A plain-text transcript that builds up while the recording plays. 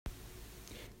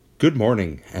Good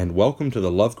morning, and welcome to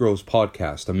the Love Grows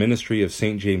Podcast, a ministry of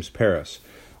St. James Paris.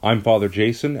 I'm Father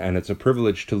Jason, and it's a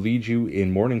privilege to lead you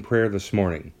in morning prayer this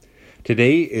morning.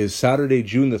 Today is Saturday,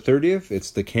 June the 30th.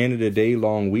 It's the Canada Day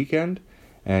long weekend,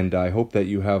 and I hope that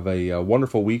you have a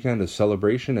wonderful weekend of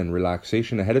celebration and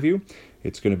relaxation ahead of you.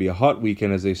 It's going to be a hot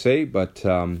weekend, as they say, but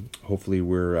hopefully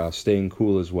we're staying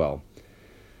cool as well.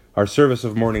 Our service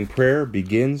of morning prayer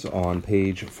begins on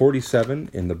page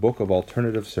 47 in the Book of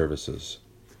Alternative Services.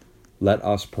 Let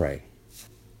us pray.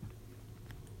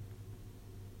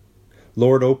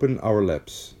 Lord, open our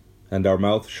lips, and our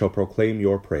mouth shall proclaim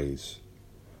your praise.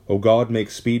 O God, make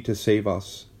speed to save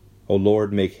us. O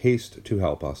Lord, make haste to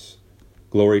help us.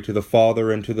 Glory to the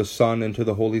Father, and to the Son, and to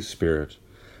the Holy Spirit,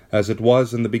 as it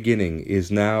was in the beginning,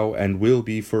 is now, and will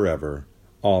be forever.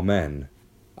 Amen.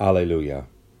 Alleluia.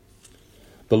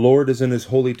 The Lord is in his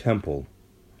holy temple.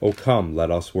 O come,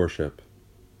 let us worship.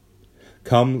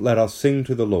 Come, let us sing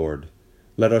to the Lord.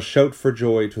 Let us shout for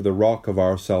joy to the rock of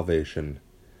our salvation.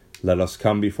 Let us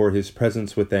come before his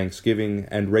presence with thanksgiving,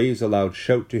 and raise a loud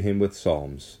shout to him with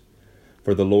psalms.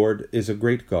 For the Lord is a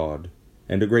great God,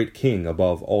 and a great King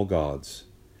above all gods.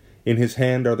 In his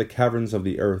hand are the caverns of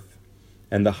the earth,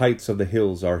 and the heights of the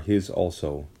hills are his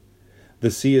also.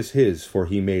 The sea is his, for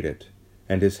he made it,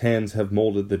 and his hands have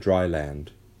molded the dry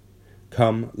land.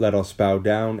 Come, let us bow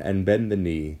down and bend the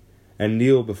knee, and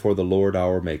kneel before the Lord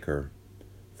our Maker.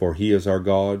 For he is our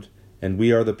God, and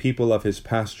we are the people of his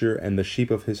pasture and the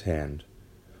sheep of his hand.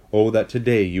 O that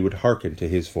today you would hearken to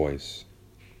his voice.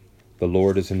 The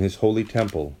Lord is in his holy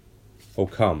temple. O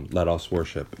come, let us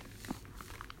worship.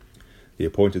 The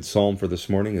appointed psalm for this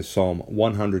morning is Psalm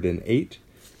 108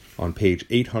 on page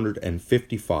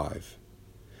 855.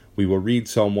 We will read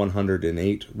Psalm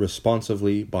 108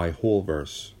 responsively by whole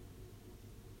verse.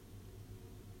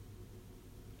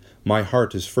 My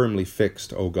heart is firmly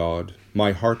fixed, O God,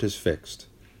 my heart is fixed.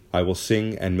 I will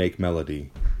sing and make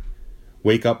melody.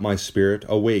 Wake up my spirit,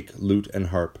 awake, lute and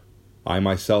harp. I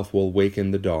myself will waken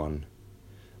the dawn.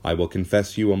 I will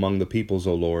confess you among the peoples,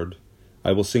 O Lord.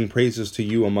 I will sing praises to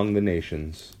you among the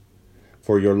nations.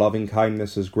 For your loving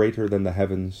kindness is greater than the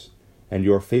heavens, and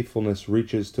your faithfulness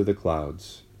reaches to the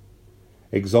clouds.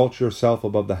 Exalt yourself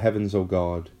above the heavens, O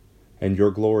God, and your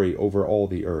glory over all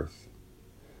the earth,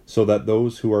 so that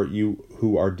those who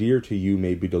are dear to you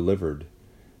may be delivered.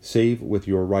 Save with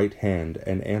your right hand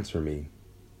and answer me.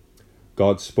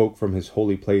 God spoke from his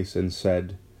holy place and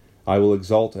said, I will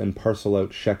exalt and parcel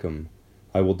out Shechem.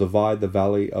 I will divide the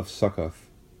valley of Succoth.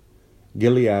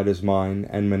 Gilead is mine,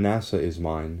 and Manasseh is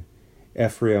mine.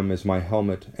 Ephraim is my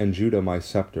helmet, and Judah my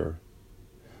scepter.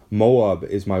 Moab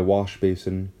is my wash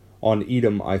basin. On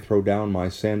Edom I throw down my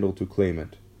sandal to claim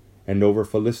it, and over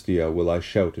Philistia will I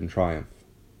shout in triumph.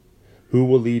 Who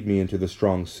will lead me into the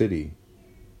strong city?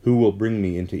 Who will bring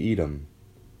me into Edom?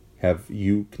 Have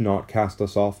you not cast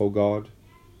us off, O God?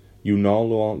 You no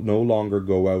longer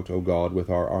go out, O God, with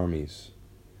our armies.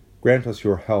 Grant us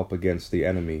your help against the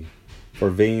enemy, for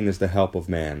vain is the help of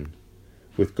man.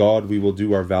 With God we will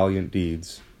do our valiant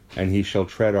deeds, and he shall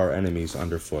tread our enemies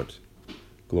underfoot.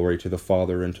 Glory to the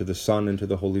Father, and to the Son, and to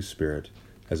the Holy Spirit,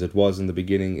 as it was in the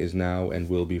beginning, is now, and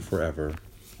will be forever.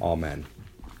 Amen.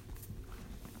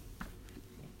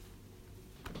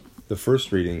 The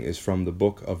first reading is from the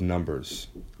book of Numbers.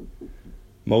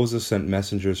 Moses sent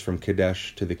messengers from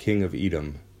Kadesh to the king of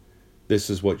Edom. This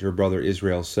is what your brother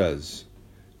Israel says.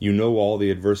 You know all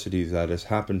the adversity that has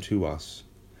happened to us,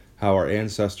 how our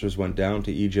ancestors went down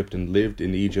to Egypt and lived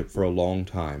in Egypt for a long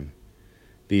time.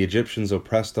 The Egyptians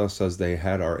oppressed us as they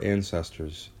had our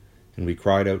ancestors, and we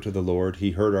cried out to the Lord.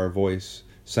 He heard our voice,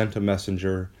 sent a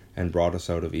messenger, and brought us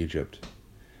out of Egypt.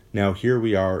 Now here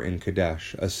we are in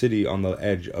Kadesh, a city on the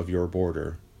edge of your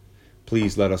border.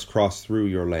 Please let us cross through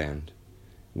your land.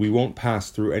 We won't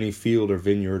pass through any field or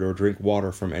vineyard or drink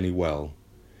water from any well.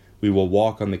 We will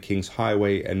walk on the king's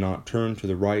highway and not turn to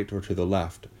the right or to the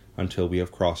left until we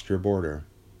have crossed your border.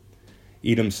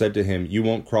 Edom said to him, You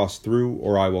won't cross through,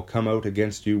 or I will come out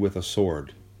against you with a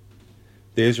sword.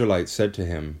 The Israelites said to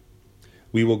him,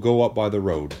 We will go up by the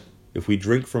road. If we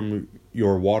drink from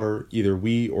your water, either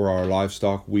we or our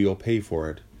livestock will pay for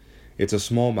it. It's a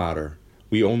small matter.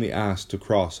 We only ask to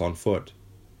cross on foot.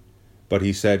 But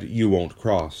he said, You won't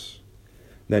cross.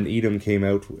 Then Edom came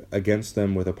out against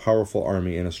them with a powerful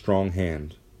army and a strong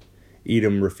hand.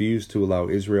 Edom refused to allow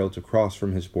Israel to cross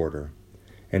from his border,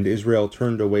 and Israel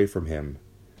turned away from him.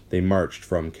 They marched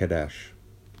from Kadesh.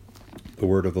 The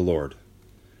word of the Lord.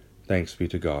 Thanks be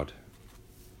to God.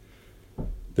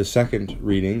 The second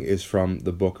reading is from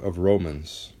the book of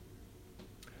Romans.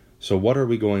 So what are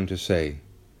we going to say?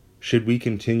 Should we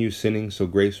continue sinning so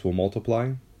grace will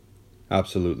multiply?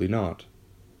 Absolutely not.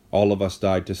 All of us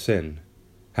died to sin.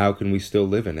 How can we still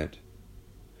live in it?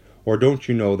 Or don't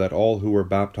you know that all who were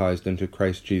baptized into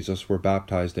Christ Jesus were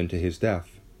baptized into his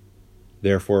death?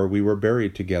 Therefore we were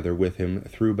buried together with him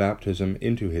through baptism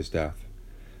into his death,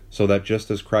 so that just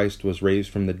as Christ was raised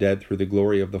from the dead through the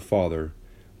glory of the Father,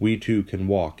 we too can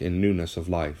walk in newness of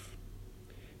life.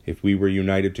 If we were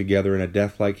united together in a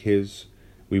death like his,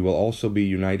 we will also be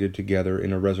united together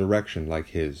in a resurrection like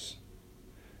his.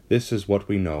 This is what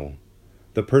we know.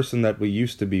 The person that we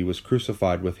used to be was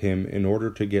crucified with him in order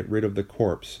to get rid of the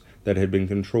corpse that had been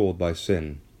controlled by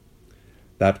sin.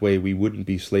 That way we wouldn't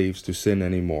be slaves to sin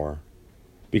anymore,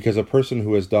 because a person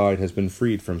who has died has been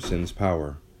freed from sin's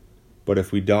power. But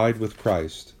if we died with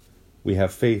Christ, we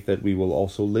have faith that we will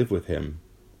also live with him.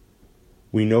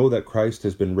 We know that Christ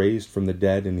has been raised from the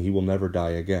dead and he will never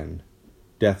die again.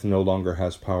 Death no longer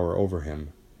has power over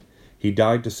him. He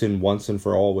died to sin once and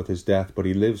for all with his death, but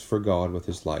he lives for God with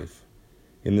his life.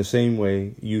 In the same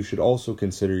way, you should also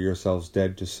consider yourselves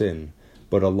dead to sin,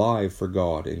 but alive for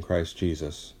God in Christ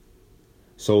Jesus.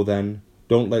 So then,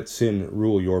 don't let sin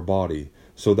rule your body,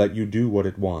 so that you do what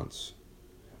it wants.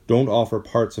 Don't offer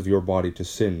parts of your body to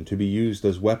sin to be used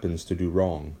as weapons to do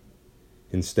wrong.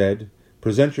 Instead,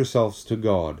 present yourselves to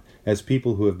God as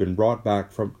people who have been brought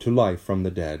back to life from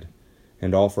the dead,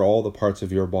 and offer all the parts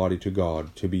of your body to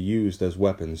God to be used as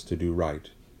weapons to do right.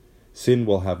 Sin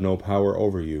will have no power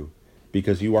over you,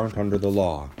 because you aren't under the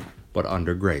law, but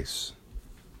under grace.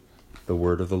 The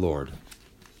word of the Lord.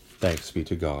 Thanks be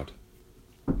to God.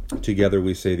 Together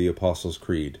we say the Apostles'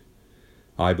 Creed.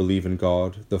 I believe in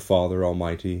God, the Father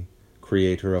Almighty,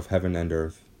 creator of heaven and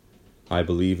earth. I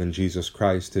believe in Jesus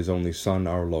Christ, his only Son,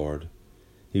 our Lord.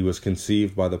 He was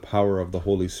conceived by the power of the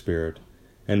Holy Spirit,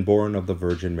 and born of the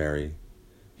Virgin Mary.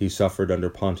 He suffered under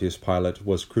Pontius Pilate,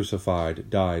 was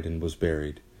crucified, died, and was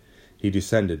buried. He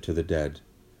descended to the dead.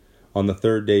 On the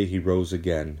third day he rose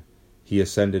again. He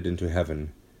ascended into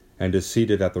heaven, and is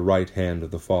seated at the right hand of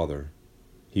the Father.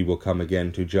 He will come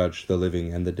again to judge the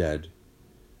living and the dead.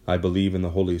 I believe in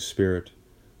the Holy Spirit,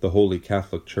 the Holy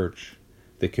Catholic Church,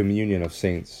 the communion of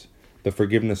saints, the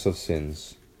forgiveness of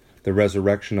sins, the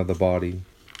resurrection of the body,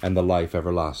 and the life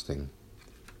everlasting.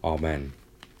 Amen.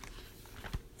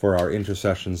 For our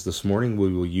intercessions this morning,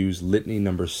 we will use Litany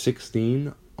number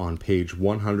 16 on page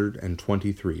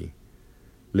 123.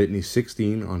 Litany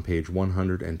 16 on page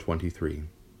 123.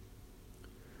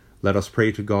 Let us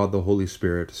pray to God the Holy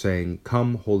Spirit, saying,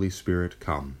 Come, Holy Spirit,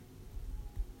 come.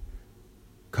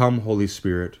 Come, Holy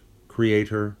Spirit,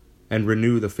 Creator, and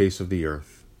renew the face of the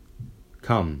earth.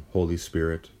 Come, Holy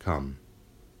Spirit, come.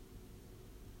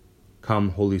 Come,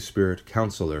 Holy Spirit,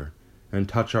 Counselor, and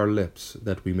touch our lips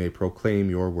that we may proclaim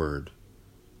your word.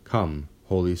 Come,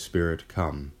 Holy Spirit,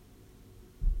 come.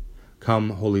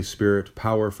 Come, Holy Spirit,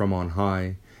 power from on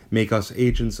high, make us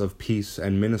agents of peace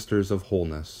and ministers of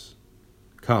wholeness.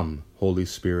 Come, Holy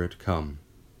Spirit, come.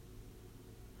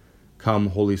 Come,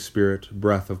 Holy Spirit,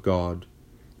 breath of God,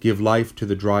 give life to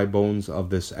the dry bones of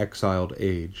this exiled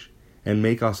age, and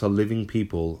make us a living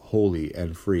people, holy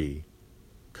and free.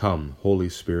 Come, Holy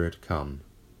Spirit, come.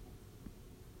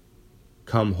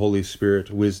 Come, Holy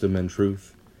Spirit, wisdom and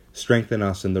truth, strengthen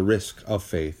us in the risk of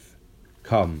faith.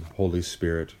 Come, Holy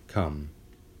Spirit, come.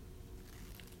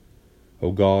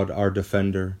 O God, our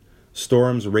defender,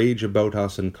 storms rage about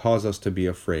us and cause us to be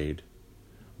afraid.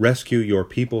 Rescue your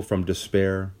people from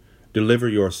despair, deliver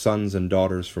your sons and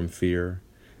daughters from fear,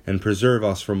 and preserve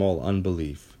us from all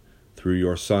unbelief, through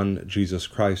your Son, Jesus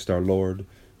Christ our Lord,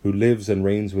 who lives and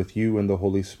reigns with you in the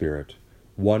Holy Spirit,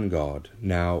 one God,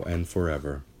 now and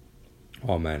forever.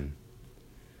 Amen.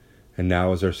 And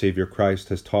now, as our Saviour Christ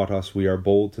has taught us, we are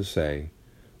bold to say,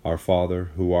 Our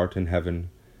Father, who art in heaven,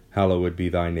 hallowed be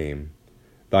thy name.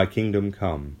 Thy kingdom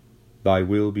come, thy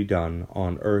will be done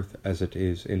on earth as it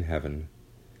is in heaven.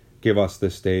 Give us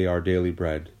this day our daily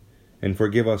bread, and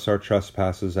forgive us our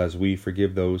trespasses as we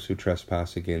forgive those who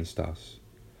trespass against us.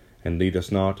 And lead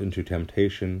us not into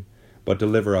temptation, but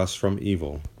deliver us from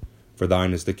evil. For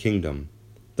thine is the kingdom,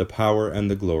 the power, and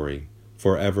the glory,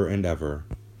 for ever and ever.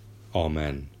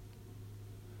 Amen.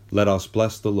 Let us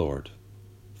bless the Lord.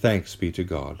 Thanks be to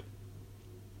God.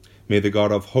 May the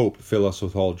God of hope fill us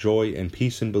with all joy and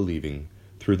peace in believing,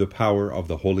 through the power of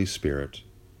the Holy Spirit.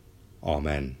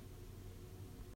 Amen.